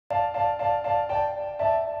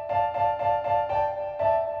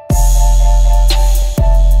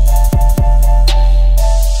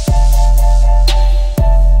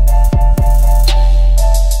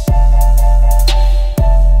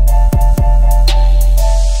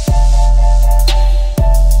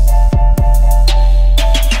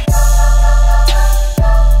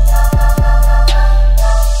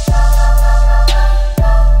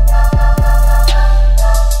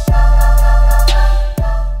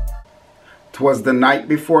'Twas the night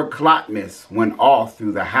before CLOT-mas went all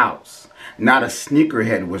through the house. Not a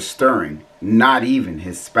sneakerhead was stirring, not even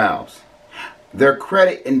his spouse. Their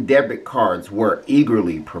credit and debit cards were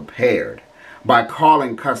eagerly prepared by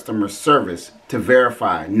calling customer service to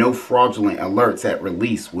verify no fraudulent alerts at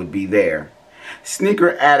release would be there.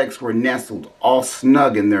 Sneaker addicts were nestled all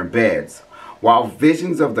snug in their beds, while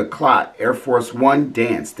visions of the CLOT Air Force One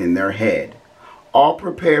danced in their head. All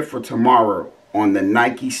prepared for tomorrow on the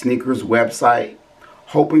Nike sneakers website,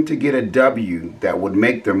 hoping to get a W that would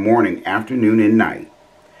make their morning, afternoon, and night.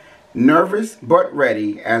 Nervous but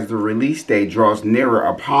ready as the release day draws nearer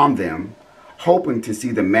upon them, hoping to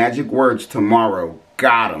see the magic words tomorrow,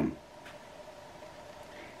 got 'em.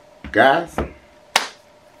 Guys,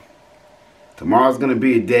 tomorrow's going to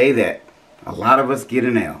be a day that a lot of us get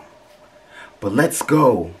an L. But let's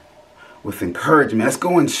go with encouragement. Let's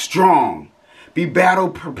go in strong. Be battle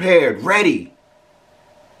prepared, ready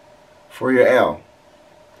for your L.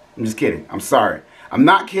 I'm just kidding. I'm sorry. I'm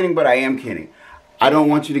not kidding, but I am kidding. I don't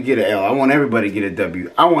want you to get an L. I want everybody to get a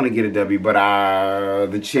W. I want to get a W, but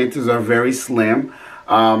the chances are very slim.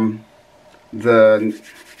 The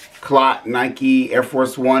CLOT Nike Air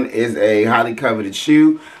Force One is a highly coveted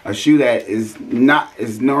shoe. A shoe that is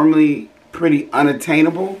normally pretty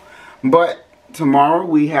unattainable, but tomorrow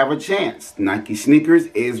we have a chance. Nike Sneakers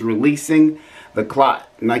is releasing the CLOT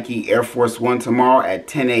Nike Air Force One tomorrow at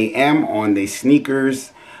 10 a.m. on the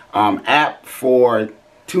Sneakers app for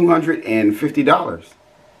 $250.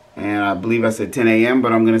 And I believe I said 10 a.m.,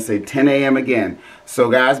 but I'm going to say 10 a.m. again. So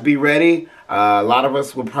guys, be ready. A lot of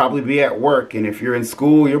us will probably be at work, and if you're in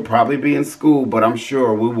school, you'll probably be in school, but I'm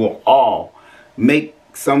sure we will all make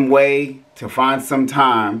some way to find some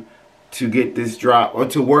time to get this drop, or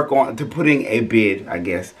to work on, to putting a bid, I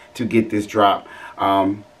guess, to get this drop.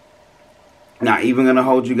 Not even going to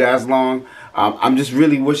hold you guys long. I'm just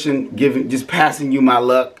really wishing, just passing you my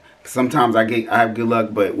luck. Sometimes I have good luck,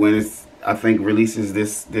 but when it's, I think, releases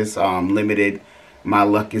this limited, my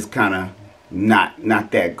luck is kind of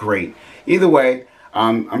not that great. Either way,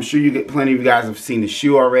 I'm sure plenty of you guys have seen the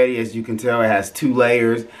shoe already. As you can tell, it has 2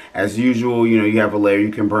 layers. As usual, you know, you have a layer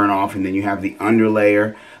you can burn off, and then you have the under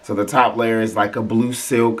layer. So the top layer is like a blue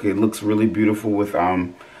silk. It looks really beautiful with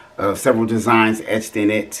several designs etched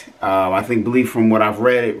in it. I believe from what I've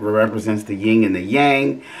read, it represents the yin and the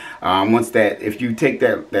yang. If you take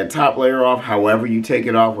that top layer off, however you take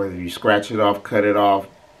it off, whether you scratch it off, cut it off,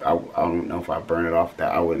 I don't know if I burn it off,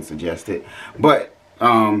 that I wouldn't suggest it. But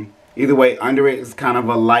either way, under it is kind of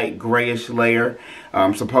a light grayish layer.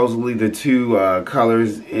 Supposedly the 2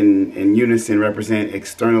 colors in unison represent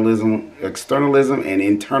externalism and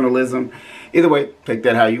internalism. Either way, take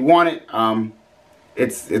that how you want it.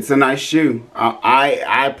 It's a nice shoe.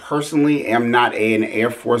 I personally am not an Air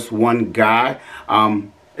Force One guy.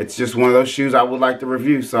 It's just one of those shoes I would like to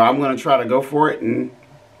review. So I'm going to try to go for it, and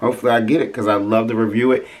hopefully I get it, because I love to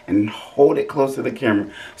review it and hold it close to the camera.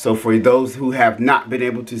 So for those who have not been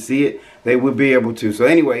able to see it, they will be able to. So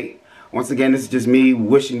anyway, once again, this is just me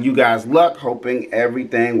wishing you guys luck, hoping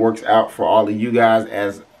everything works out for all of you guys.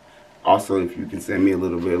 As also, if you can send me a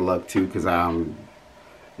little bit of luck too, because I'm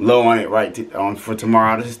low on it for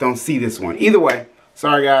tomorrow. I just don't see this one. Either way,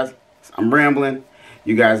 sorry guys, I'm rambling.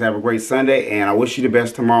 You guys have a great Sunday, and I wish you the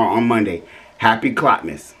best tomorrow on Monday. Happy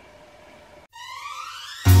CLOT-mas.